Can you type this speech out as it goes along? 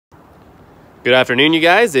Good afternoon, you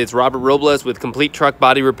guys. It's Robert Robles with Complete Truck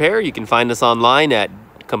Body Repair. You can find us online at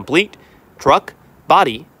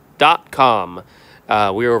CompleteTruckBody.com.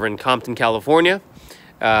 We're over in Compton, California.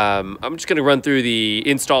 I'm just going to run through the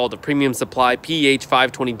install of the Premium Supply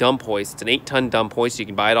ph520 dump hoist. It's an 8-ton dump hoist. You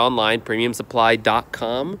can buy it online,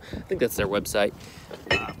 premiumsupply.com. I think that's their website.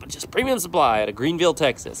 But just Premium Supply out of Greenville,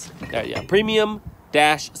 Texas. Yeah,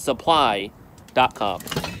 premium-supply.com.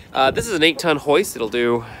 This is an 8-ton hoist. It'll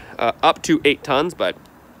do up to 8 tons, but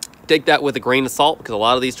take that with a grain of salt because a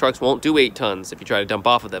lot of these trucks won't do 8 tons if you try to dump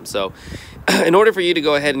off of them. So in order for you to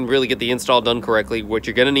go ahead and really get the install done correctly, what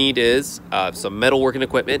you're going to need is some metal working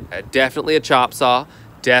equipment, definitely a chop saw,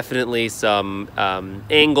 definitely some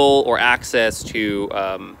angle or access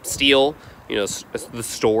to steel, you know, the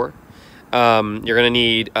store. You're going to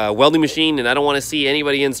need a welding machine, and I don't want to see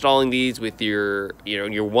anybody installing these with your,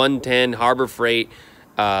 your 110 Harbor Freight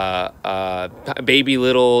baby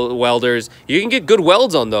little welders. You can get good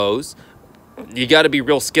welds on those. You got to be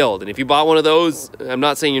real skilled, and if you bought one of those, I'm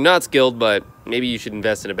not saying you're not skilled, but maybe you should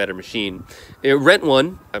invest in a better machine. Rent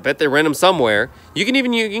one. I bet they rent them somewhere. You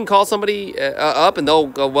can call somebody up and they'll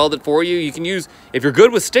weld it for you. You can use, if you're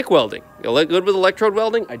good with stick welding, you're good with electrode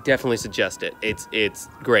welding, I definitely suggest it. It's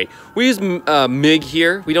great. We use MIG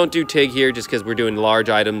here. We don't do TIG here just because we're doing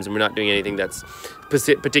large items and we're not doing anything that's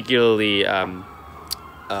particularly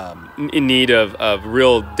in need of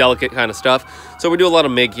real delicate kind of stuff. So we do a lot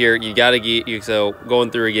of MIG here. You gotta get, so going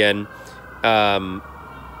through again, you're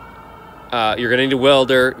gonna need a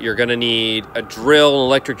welder, you're gonna need a drill, an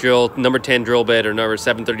electric drill, number 10 drill bit or number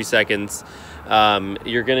 7/32.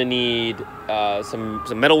 You're gonna need some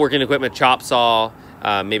metalworking equipment, chop saw,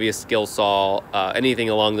 maybe a skill saw, anything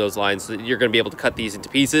along those lines. So you're gonna be able to cut these into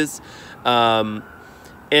pieces.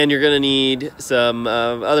 And you're going to need some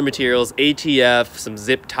other materials, ATF, some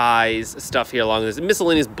zip ties, stuff here along this,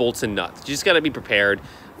 miscellaneous bolts and nuts. You just got to be prepared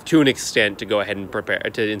to an extent to go ahead and prepare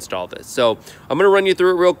to install this. So I'm going to run you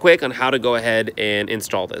through it real quick on how to go ahead and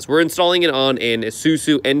install this. We're installing it on an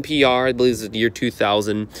Isuzu NPR, I believe this is the year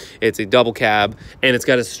 2000. It's a double cab, and it's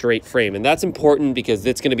got a straight frame. And that's important because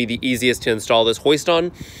it's going to be the easiest to install this hoist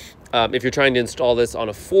on. If you're trying to install this on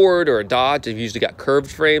a Ford or a Dodge, they've usually got curved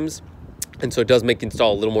frames. And so it does make the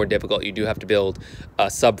install a little more difficult. You do have to build a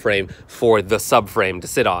subframe for the subframe to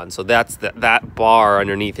sit on. So that's that bar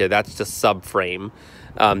underneath here. That's the subframe.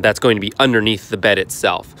 That's going to be underneath the bed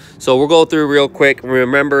itself. So we'll go through real quick.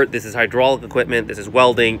 Remember, this is hydraulic equipment. This is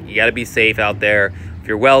welding. You got to be safe out there. If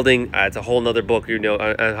you're welding, it's a whole nother book,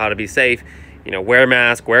 on how to be safe. Wear a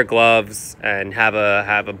mask, wear gloves, and have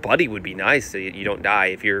a buddy would be nice so you don't die.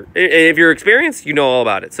 If you're experienced, you know all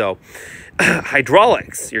about it. So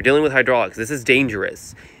hydraulics, you're dealing with hydraulics. This is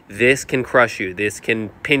dangerous. This can crush you. This can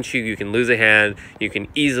pinch you. You can lose a hand. You can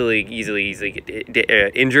easily get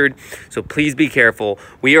injured. So please be careful.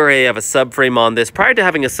 We already have a subframe on this. Prior to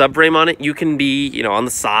having a subframe on it, you can be, on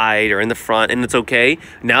the side or in the front, and it's okay.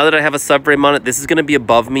 Now that I have a subframe on it, this is going to be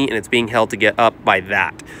above me, and it's being held to get up by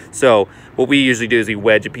that. So what we usually do is we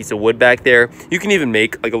wedge a piece of wood back there. You can even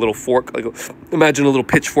make like a little fork, imagine a little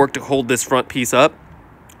pitchfork to hold this front piece up.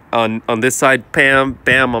 On this side, bam,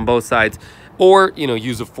 bam on both sides. Or,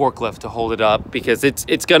 use a forklift to hold it up because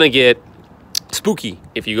it's going to get spooky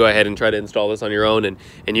if you go ahead and try to install this on your own and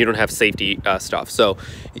you don't have safety stuff. So,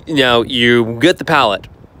 now you get the pallet.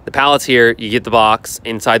 The pallet's here. You get the box.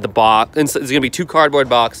 Inside the box, it's going to be 2 cardboard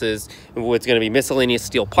boxes. It's going to be miscellaneous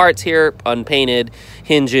steel parts here, unpainted,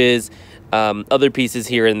 hinges, other pieces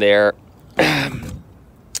here and there.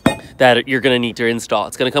 That you're going to need to install.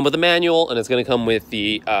 It's going to come with a manual, and it's going to come with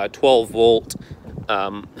the 12-volt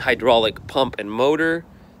hydraulic pump and motor.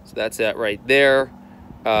 So that's that right there,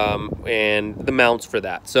 and the mounts for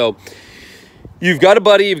that. So you've got a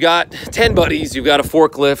buddy, you've got 10 buddies, you've got a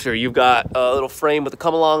forklift, or you've got a little frame with a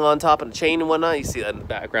come-along on top and a chain and whatnot. You see that in the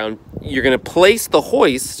background. You're going to place the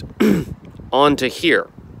hoist onto here,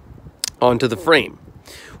 onto the frame.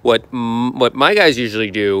 What my guys usually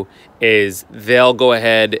do is they'll go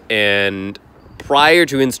ahead and prior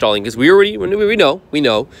to installing, because we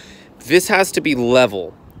know this has to be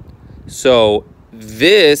level. So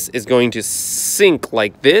this is going to sink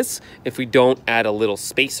like this if we don't add a little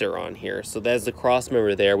spacer on here. So there's the cross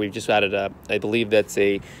member there. We've just added I believe that's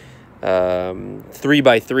a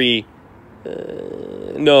 3x3.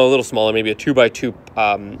 No, a little smaller, maybe a 2x2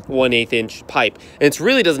 1/8 inch pipe. And it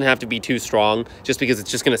really doesn't have to be too strong just because it's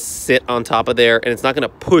just going to sit on top of there and it's not going to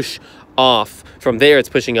push off from there. It's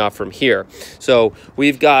pushing off from here. So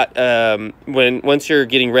we've got once you're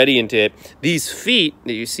getting ready into it, these feet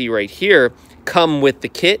that you see right here come with the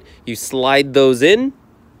kit. You slide those in,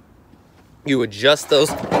 you adjust those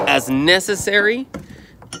as necessary.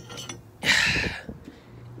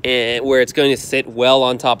 and where it's going to sit well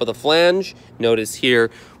on top of the flange. Notice here,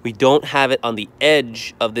 we don't have it on the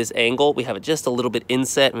edge of this angle. We have it just a little bit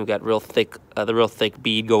inset, and we've got real thick, the real thick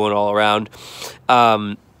bead going all around.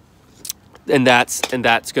 And that's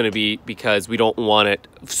going to be because we don't want it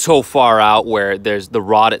so far out where there's the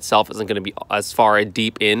rod itself isn't going to be as far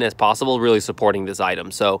deep in as possible, really supporting this item.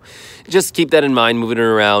 So just keep that in mind, moving it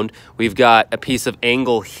around. We've got a piece of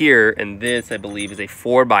angle here, and this, I believe, is a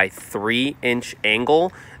 4x3 inch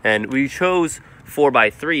angle. And we chose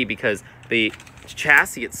 4x3 because the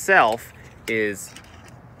chassis itself is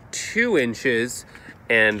 2 inches,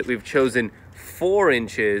 and we've chosen 4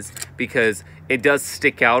 inches because it does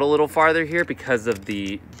stick out a little farther here because of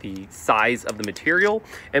the size of the material,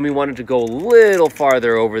 and we wanted to go a little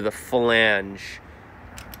farther over the flange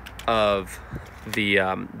of the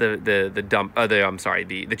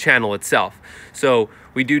channel itself. So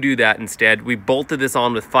we do that instead. We bolted this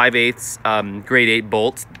on with 5/8 grade 8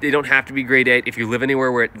 bolts. They don't have to be grade 8. If you live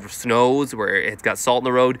anywhere where it snows, where it's got salt in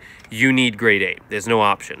the road, you need grade 8. There's no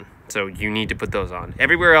option. So you need to put those on.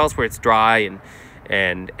 Everywhere else where it's dry and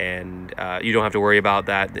you don't have to worry about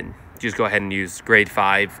that, then just go ahead and use grade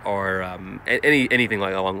 5 or anything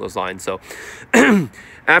like along those lines. So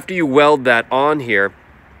after you weld that on here,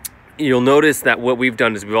 you'll notice that what we've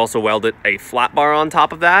done is we've also welded a flat bar on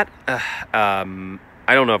top of that. I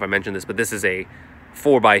don't know if I mentioned this, but this is a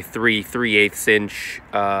 4x3 3/8 inch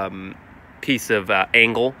piece of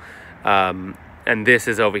angle. And this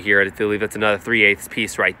is over here. I believe that's another 3/8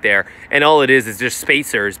 piece right there. And all it is just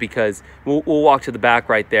spacers, because we'll walk to the back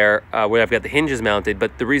right there where I've got the hinges mounted.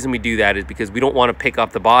 But the reason we do that is because we don't want to pick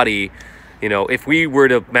up the body. You know, if we were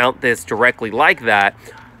to mount this directly like that,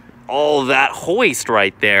 all that hoist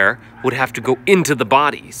right there would have to go into the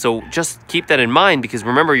body. So just keep that in mind, because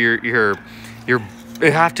remember, you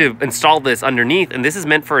have to install this underneath, and this is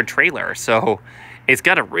meant for a trailer. So it's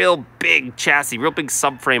got a real big chassis, real big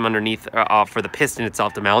subframe underneath for the piston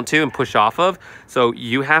itself to mount to and push off of. So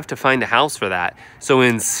you have to find a house for that. So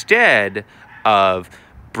instead of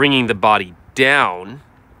bringing the body down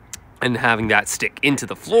and having that stick into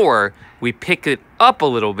the floor, we pick it up a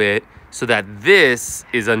little bit so that this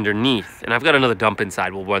is underneath. And I've got another dump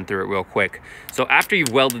inside. We'll run through it real quick. So after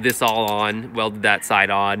you've welded this all on, welded that side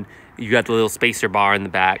on, you got the little spacer bar in the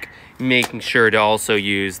back, making sure to also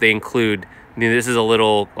use, they include, this is a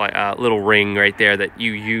little ring right there that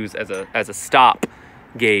you use as a stop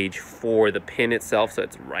gauge for the pin itself. So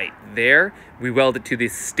it's right there. We weld it to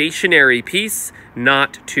this stationary piece,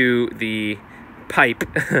 not to the pipe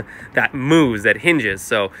that moves, that hinges.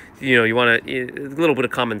 So you know, you want a little bit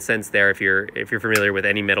of common sense there if you're familiar with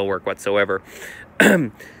any metalwork whatsoever.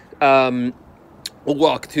 We'll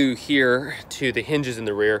walk through here to the hinges in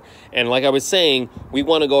the rear, and like I was saying, we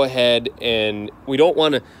want to go ahead and we don't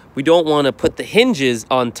want to put the hinges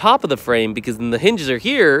on top of the frame, because then the hinges are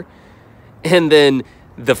here, and then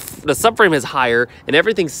the subframe is higher and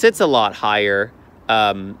everything sits a lot higher,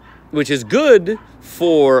 which is good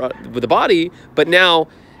for the body. But now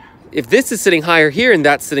if this is sitting higher here and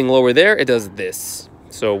that's sitting lower there, it does this.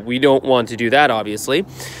 So we don't want to do that, obviously.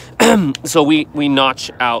 So we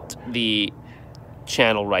notch out the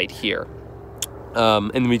channel right here,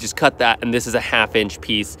 and we just cut that, and this is a 1/2 inch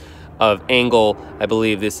piece of angle. I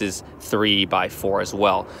believe this is 3x4 as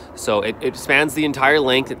well. So it spans the entire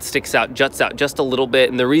length. It sticks out, juts out just a little bit.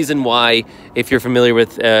 And the reason why, if you're familiar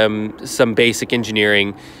with some basic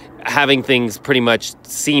engineering, having things pretty much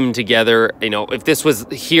seam together, you know, if this was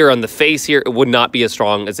here on the face here, it would not be as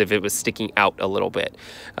strong as if it was sticking out a little bit.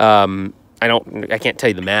 I can't tell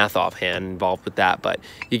you the math offhand involved with that, but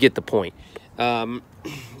you get the point.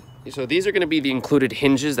 So these are going to be the included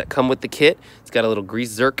hinges that come with the kit. It's got a little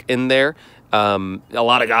grease zerk in there. A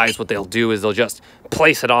lot of guys, what they'll do is they'll just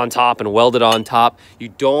place it on top and weld it on top. You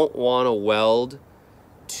don't want to weld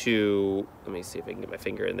to, let me see if I can get my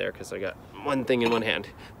finger in there, because I got one thing in one hand,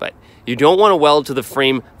 but you don't want to weld to the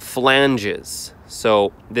frame flanges.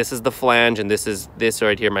 So this is the flange, and this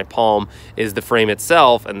right here, my palm, is the frame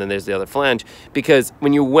itself, and then there's the other flange. Because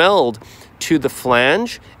when you weld to the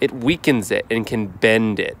flange, it weakens it and can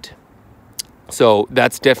bend it. So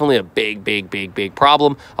that's definitely a big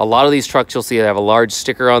problem. A lot of these trucks you'll see have a large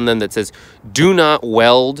sticker on them that says, "Do not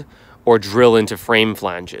weld or drill into frame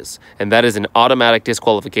flanges." And that is an automatic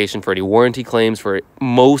disqualification for any warranty claims for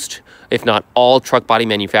most, if not all, truck body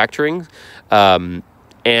manufacturing.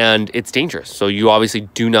 And it's dangerous. So you obviously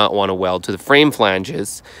do not want to weld to the frame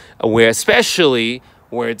flanges, especially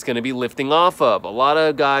where it's going to be lifting off of. A lot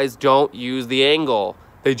of guys don't use the angle.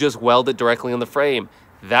 They just weld it directly on the frame.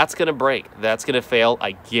 That's going to break. That's going to fail.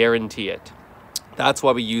 I guarantee it. That's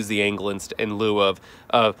why we use the angle in lieu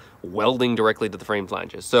of welding directly to the frame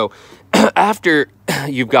flanges. So after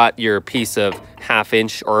you've got your piece of 1/2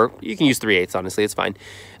 inch, or you can use 3/8, honestly, it's fine.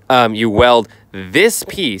 You weld this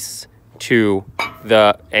piece to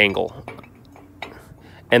the angle.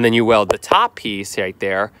 And then you weld the top piece right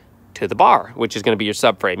there to the bar, which is going to be your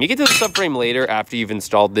subframe. You get to the subframe later after you've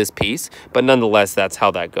installed this piece, but nonetheless, that's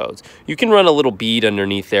how that goes. You can run a little bead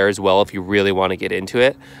underneath there as well if you really want to get into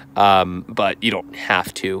it, but you don't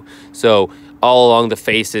have to. So all along the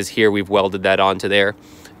faces here, we've welded that onto there,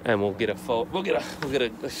 and we'll get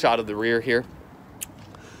a shot of the rear here.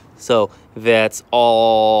 So that's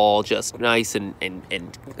all just nice and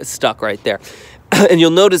stuck right there. And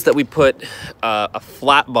you'll notice that we put a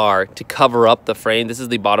flat bar to cover up the frame. This is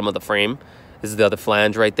the bottom of the frame. This is the other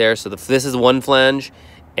flange right there. So this is one flange,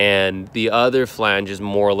 and the other flange is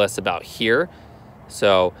more or less about here.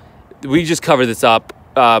 So we just cover this up,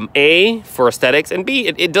 A, for aesthetics, and B,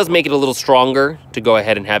 it does make it a little stronger to go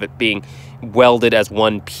ahead and have it being welded as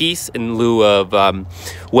one piece in lieu of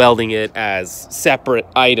welding it as separate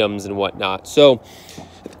items and whatnot. So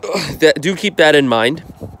do keep that in mind.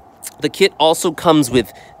 The kit also comes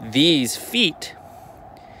with these feet,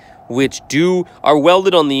 which are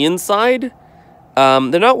welded on the inside.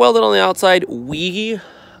 They're not welded on the outside. We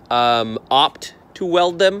opt to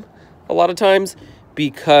weld them a lot of times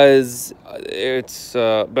because it's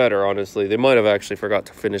better, honestly. They might have actually forgot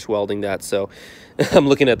to finish welding that, so I'm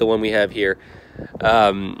looking at the one we have here.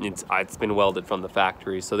 It's been welded from the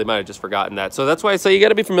factory, so they might have just forgotten that. So that's why I say you got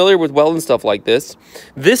to be familiar with welding stuff like this.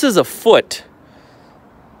 This is a foot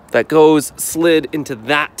that goes slid into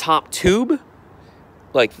that top tube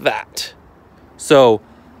like that. So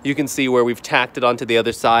you can see where we've tacked it onto the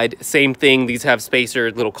other side. Same thing, these have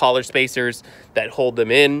spacers, little collar spacers that hold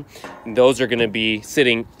them in. And those are gonna be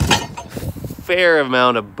sitting a fair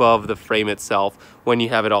amount above the frame itself when you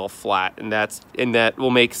have it all flat. And that will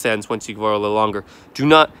make sense once you go a little longer. Do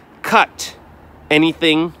not cut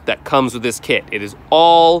anything that comes with this kit. It is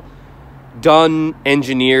all done,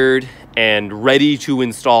 engineered, and ready to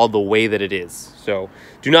install the way that it is. So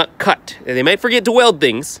do not cut. They might forget to weld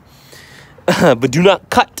things, but do not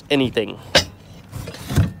cut anything.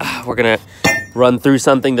 We're gonna run through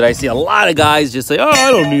something that I see a lot of guys just say, oh,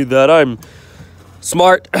 I don't need that, I'm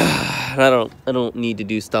smart. I don't need to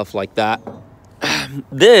do stuff like that.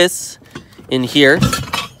 This in here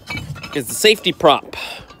is the safety prop,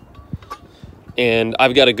 and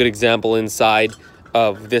I've got a good example inside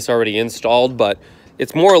of this already installed, but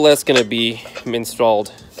it's more or less going to be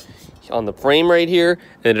installed on the frame right here,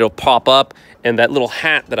 and it'll pop up, and that little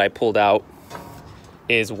hat that I pulled out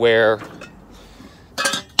is where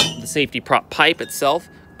the safety prop pipe itself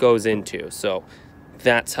goes into. So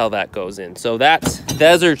that's how that goes in. So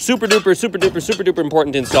those are super duper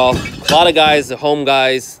important to install. A lot of guys, the home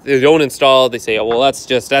guys, they don't install. They say, oh, well, that's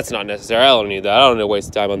not necessary. I don't need that. I don't need to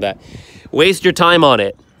waste time on that. Waste your time on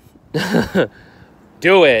it.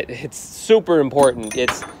 Do it. It's super important.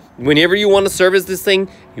 It's whenever you want to service this thing,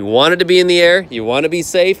 you want it to be in the air, you want to be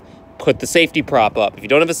safe, put the safety prop up. If you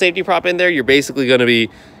don't have a safety prop in there, you're basically going to be,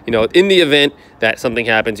 you know, in the event that something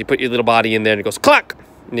happens, you put your little body in there and it goes clack,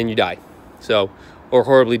 and then you die. So, or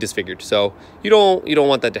horribly disfigured. So you don't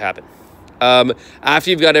want that to happen. After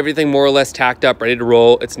you've got everything more or less tacked up, ready to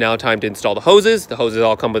roll, it's now time to install the hoses. The hoses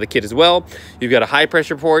all come with a kit as well. You've got a high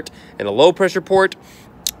pressure port and a low pressure port.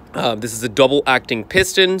 This is a double acting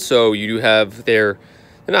piston, so you do have they're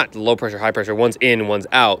not low pressure, high pressure, one's in, one's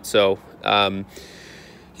out. So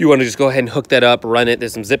you want to just go ahead and hook that up, run it.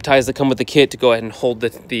 There's some zip ties that come with the kit to go ahead and hold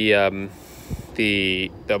the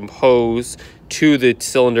hose to the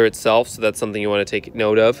cylinder itself. So that's something you want to take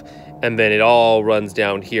note of. And then it all runs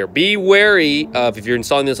down here. Be wary of, if you're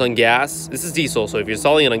installing this on gas, this is diesel, so if you're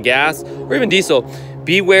installing it on gas or even diesel,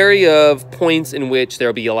 be wary of points in which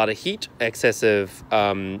there'll be a lot of heat, excessive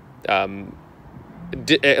maybe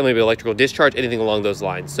electrical discharge, anything along those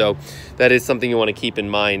lines. So that is something you want to keep in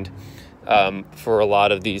mind for a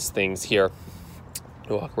lot of these things here.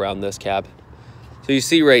 I'll walk around this cab. So you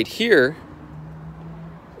see right here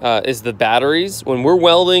is the batteries. When we're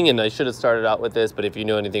welding, and I should have started out with this, but if you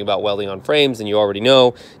know anything about welding on frames, and you already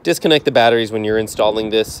know, disconnect the batteries when you're installing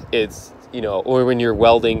this. It's, you know, or when you're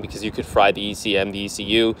welding, because you could fry the ECM, the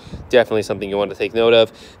ECU. Definitely something you want to take note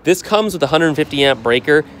of. This comes with a 150 amp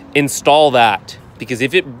breaker. Install that, because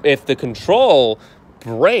if the control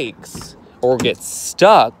breaks or gets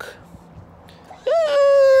stuck,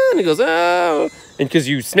 and it goes, oh, and because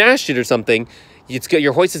you smashed it or something,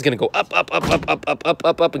 your hoist is going to go up,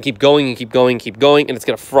 and keep going, and it's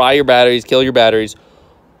going to fry your batteries, kill your batteries.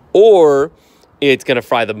 Or it's going to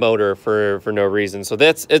fry the motor for no reason. So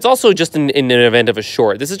it's also just in an event of a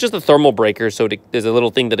short. This is just a thermal breaker, so there's a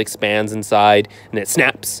little thing that expands inside, and it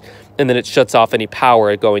snaps, and then it shuts off any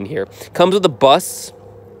power going here. Comes with a bus.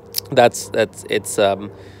 It's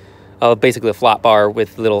basically a flat bar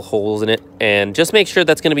with little holes in it, and just make sure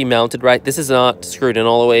that's going to be mounted right. This is not screwed in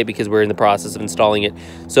all the way because we're in the process of installing it.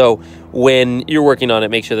 So when you're working on it,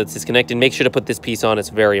 make sure that's disconnected. Make sure to put this piece on. It's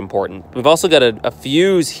very important. We've also got a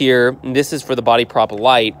fuse here. And this is for the body prop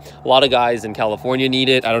light. A lot of guys in California need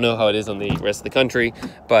it. I don't know how it is on the rest of the country,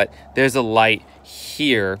 but there's a light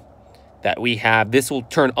here that we have. This will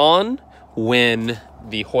turn on when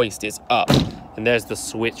the hoist is up, and there's the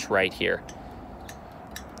switch right here.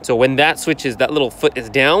 So when that switches, that little foot is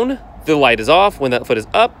down, the light is off. When that foot is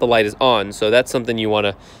up, the light is on. So that's something you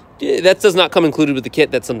want to, that does not come included with the kit.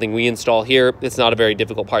 That's something we install here. It's not a very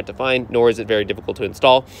difficult part to find, nor is it very difficult to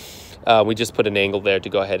install. We just put an angle there to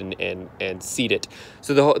go ahead and seat it.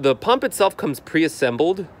 So the pump itself comes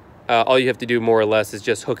pre-assembled. All you have to do more or less is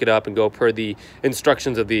just hook it up and go per the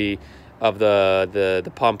instructions of the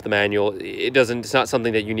pump, the manual. It's not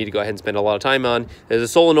something that you need to go ahead and spend a lot of time on. There's a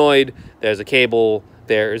solenoid, there's a cable,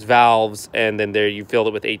 there's valves, and then there you filled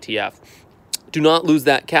it with ATF. Do not lose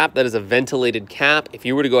that cap. That is a ventilated cap. If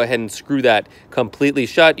you were to go ahead and screw that completely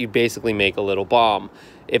shut, you basically make a little bomb.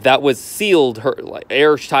 If that was sealed, like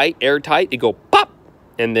airtight, it'd go pop,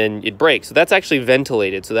 and then it'd break. So that's actually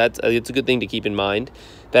ventilated. So it's a good thing to keep in mind.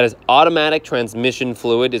 That is automatic transmission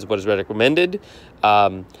fluid is what is recommended.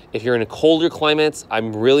 If you're in a colder climates,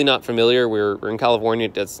 I'm really not familiar. We're in California.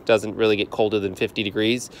 It doesn't really get colder than 50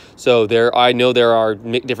 degrees. So I know there are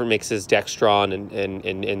different mixes, Dextron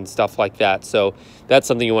and stuff like that. So that's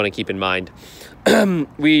something you want to keep in mind.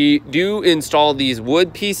 We do install these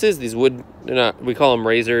wood pieces. These wood, we call them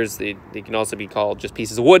razors. They can also be called just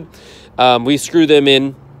pieces of wood. We screw them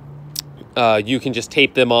in. You can just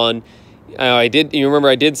tape them on. You remember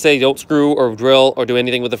I did say don't screw or drill or do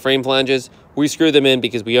anything with the frame flanges. We screw them in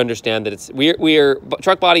because we understand that we are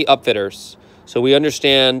truck body upfitters. So we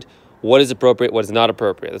understand what is appropriate, what is not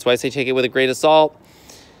appropriate. That's why I say take it with a grain of salt,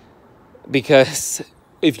 because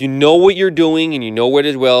if you know what you're doing and you know where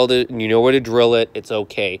to weld it and you know where to drill it, it's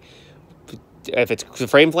okay. If the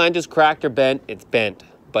frame flange is cracked or bent, it's bent.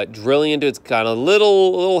 But drilling into it's kind of a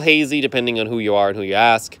little hazy depending on who you are and who you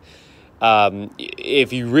ask.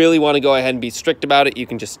 If you really want to go ahead and be strict about it, you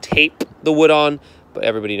can just tape the wood on, but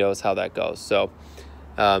everybody knows how that goes. So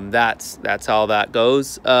that's how that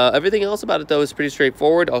goes. Everything else about it, though, is pretty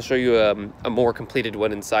straightforward. I'll show you a more completed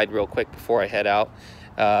one inside real quick before I head out.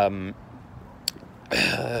 That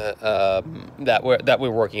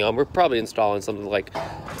we're working on. We're probably installing something like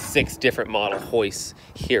 6 different model hoists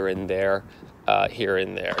here and there.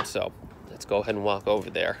 So let's go ahead and walk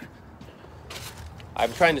over there.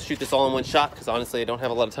 I'm trying to shoot this all in one shot because honestly I don't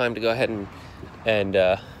have a lot of time to go ahead and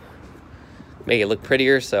make it look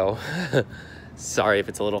prettier, so sorry if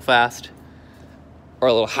it's a little fast or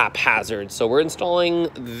a little haphazard. So we're installing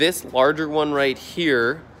this larger one right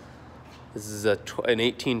here. This is an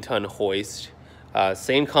 18-ton hoist.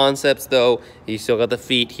 Same concepts though. You still got the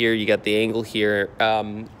feet here, you got the angle here,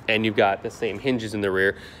 and you've got the same hinges in the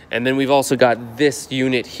rear. And then we've also got this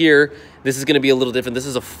unit here. This is going to be a little different. This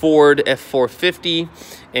is a Ford F450,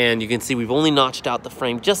 and you can see we've only notched out the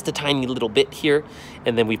frame just a tiny little bit here,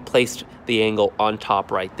 and then we've placed the angle on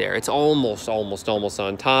top right there. It's almost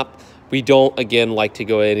on top. We don't, again, like to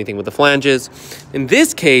go anything with the flanges. In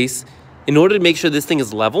this case, in order to make sure this thing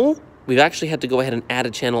is level, we've actually had to go ahead and add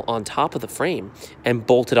a channel on top of the frame and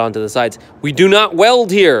bolt it onto the sides. We do not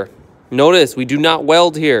weld here. Notice, we do not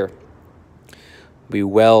weld here. We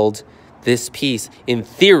weld this piece. In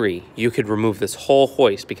theory, you could remove this whole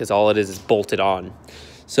hoist because all it is bolted on.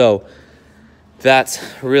 So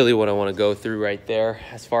that's really what I want to go through right there.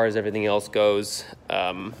 As far as everything else goes,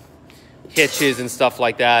 hitches and stuff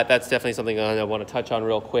like that, that's definitely something I want to touch on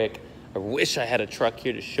real quick. I wish I had a truck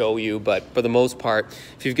here to show you, but for the most part,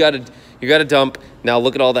 if you got a dump, now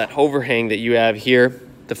look at all that overhang that you have here.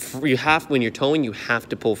 When you're towing, you have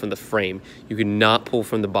to pull from the frame. You cannot pull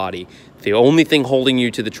from the body. The only thing holding you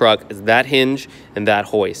to the truck is that hinge and that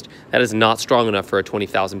hoist. That is not strong enough for a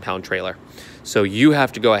 20,000-pound trailer. So you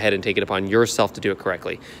have to go ahead and take it upon yourself to do it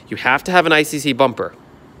correctly. You have to have an ICC bumper,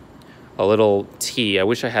 a little T. I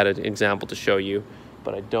wish I had an example to show you,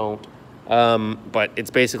 but I don't. But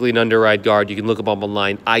it's basically an underride guard. You can look up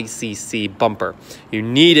online, ICC bumper. You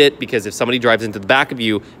need it because if somebody drives into the back of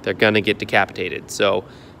you, they're going to get decapitated. So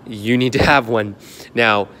you need to have one.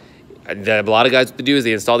 Now, a lot of guys, what they do is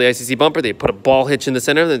they install the ICC bumper, they put a ball hitch in the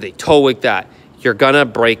center, and then they tow with that. You're going to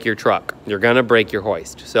break your truck. You're going to break your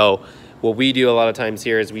hoist. So what we do a lot of times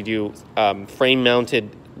here is we do frame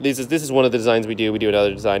mounted. This is one of the designs we do. We do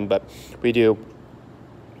another design, but we do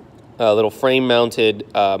a little frame mounted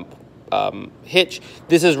hitch.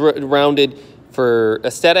 This is rounded for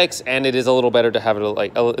aesthetics, and it is a little better to have it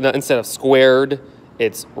like instead of squared,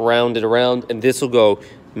 it's rounded around, and this will go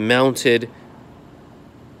mounted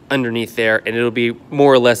underneath there, and it'll be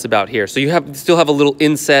more or less about here. So you still have a little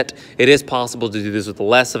inset. It is possible to do this with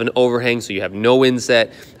less of an overhang, so you have no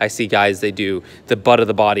inset. I see guys, they do the butt of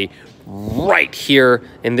the body right here,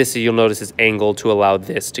 and this, you'll notice, is angled to allow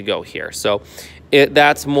this to go here. So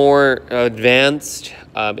that's more advanced.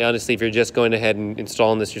 Honestly, if you're just going ahead and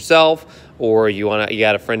installing this yourself, or you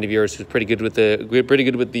got a friend of yours who's pretty good with the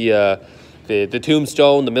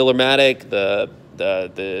tombstone, the Millermatic, the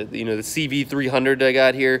CV300 I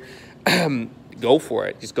got here, go for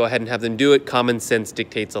it. Just go ahead and have them do it. Common sense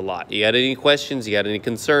dictates a lot. You got any questions? You got any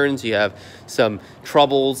concerns? You have some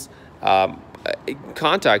troubles?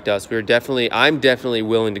 Contact us. I'm definitely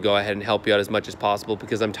willing to go ahead and help you out as much as possible,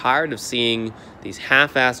 because I'm tired of seeing these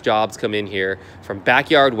half-assed jobs come in here from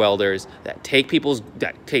backyard welders that take people's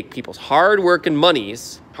hard-working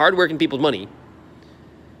people's money,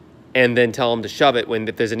 and then tell them to shove it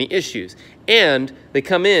if there's any issues. And they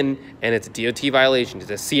come in and it's a DOT violation, it's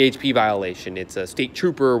a CHP violation, it's a state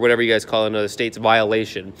trooper or whatever you guys call it, another state's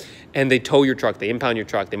violation. And they tow your truck, they impound your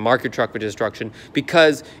truck, they mark your truck for destruction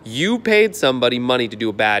because you paid somebody money to do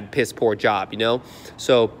a bad, piss poor job, you know?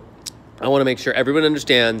 So I want to make sure everyone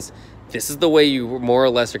understands this is the way you more or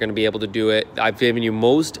less are going to be able to do it. I've given you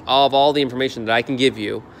most of all the information that I can give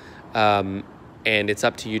you. And it's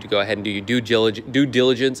up to you to go ahead and do your due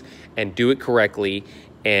diligence and do it correctly,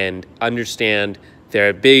 and understand there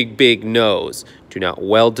are big no's. Do not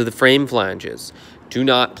weld to the frame flanges. Do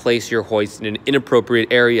not place your hoist in an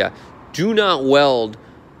inappropriate area. Do not weld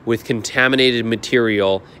with contaminated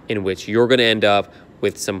material in which you're going to end up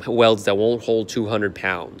with some welds that won't hold 200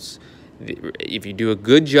 pounds. If you do a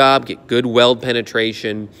good job, get good weld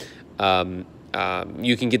penetration,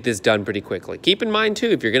 you can get this done pretty quickly. Keep in mind, too,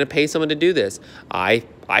 if you're going to pay someone to do this, I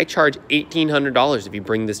charge $1,800 if you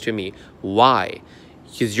bring this to me. Why?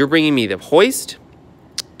 Because you're bringing me the hoist,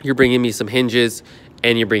 you're bringing me some hinges,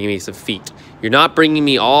 and you're bringing me some feet. You're not bringing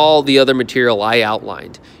me all the other material I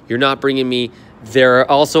outlined. You're not bringing me... There are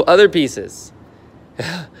also other pieces.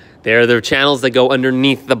 There are the channels that go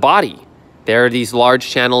underneath the body. There are these large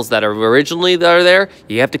channels that are originally there.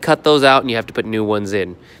 You have to cut those out and you have to put new ones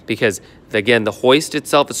in, because again, the hoist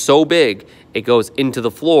itself is so big, it goes into the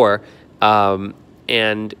floor,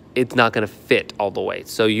 and it's not going to fit all the way.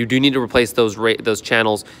 So you do need to replace those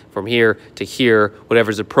channels from here to here,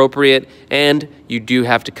 whatever's appropriate, and you do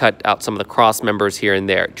have to cut out some of the cross members here and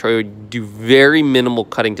there. Try to do very minimal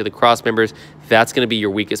cutting to the cross members. That's going to be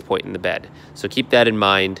your weakest point in the bed. So keep that in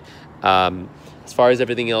mind. As far as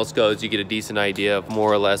everything else goes, you get a decent idea of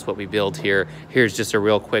more or less what we build here. Here's just a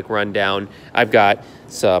real quick rundown. I've got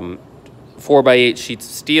some 4x8 sheets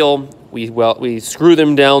of steel. We screw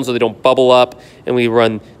them down so they don't bubble up, and we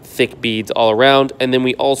run thick beads all around. And then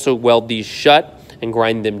we also weld these shut and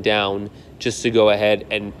grind them down just to go ahead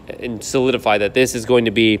and solidify that this is going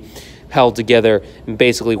to be held together in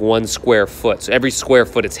basically 1 square foot. So every square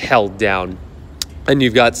foot it's held down. And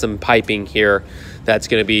you've got some piping here that's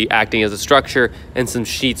going to be acting as a structure, and some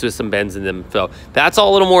sheets with some bends in them. So that's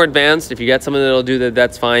all a little more advanced. If you got someone that'll do that,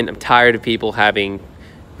 that's fine. I'm tired of people having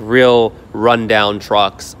real rundown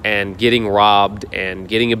trucks and getting robbed and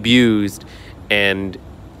getting abused and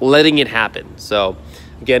letting it happen. So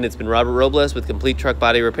again, it's been Robert Robles with Complete Truck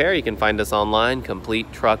Body Repair. You can find us online,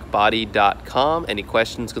 CompleteTruckBody.com. Any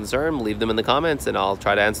questions, concerns, leave them in the comments, and I'll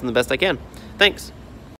try to answer them the best I can. Thanks.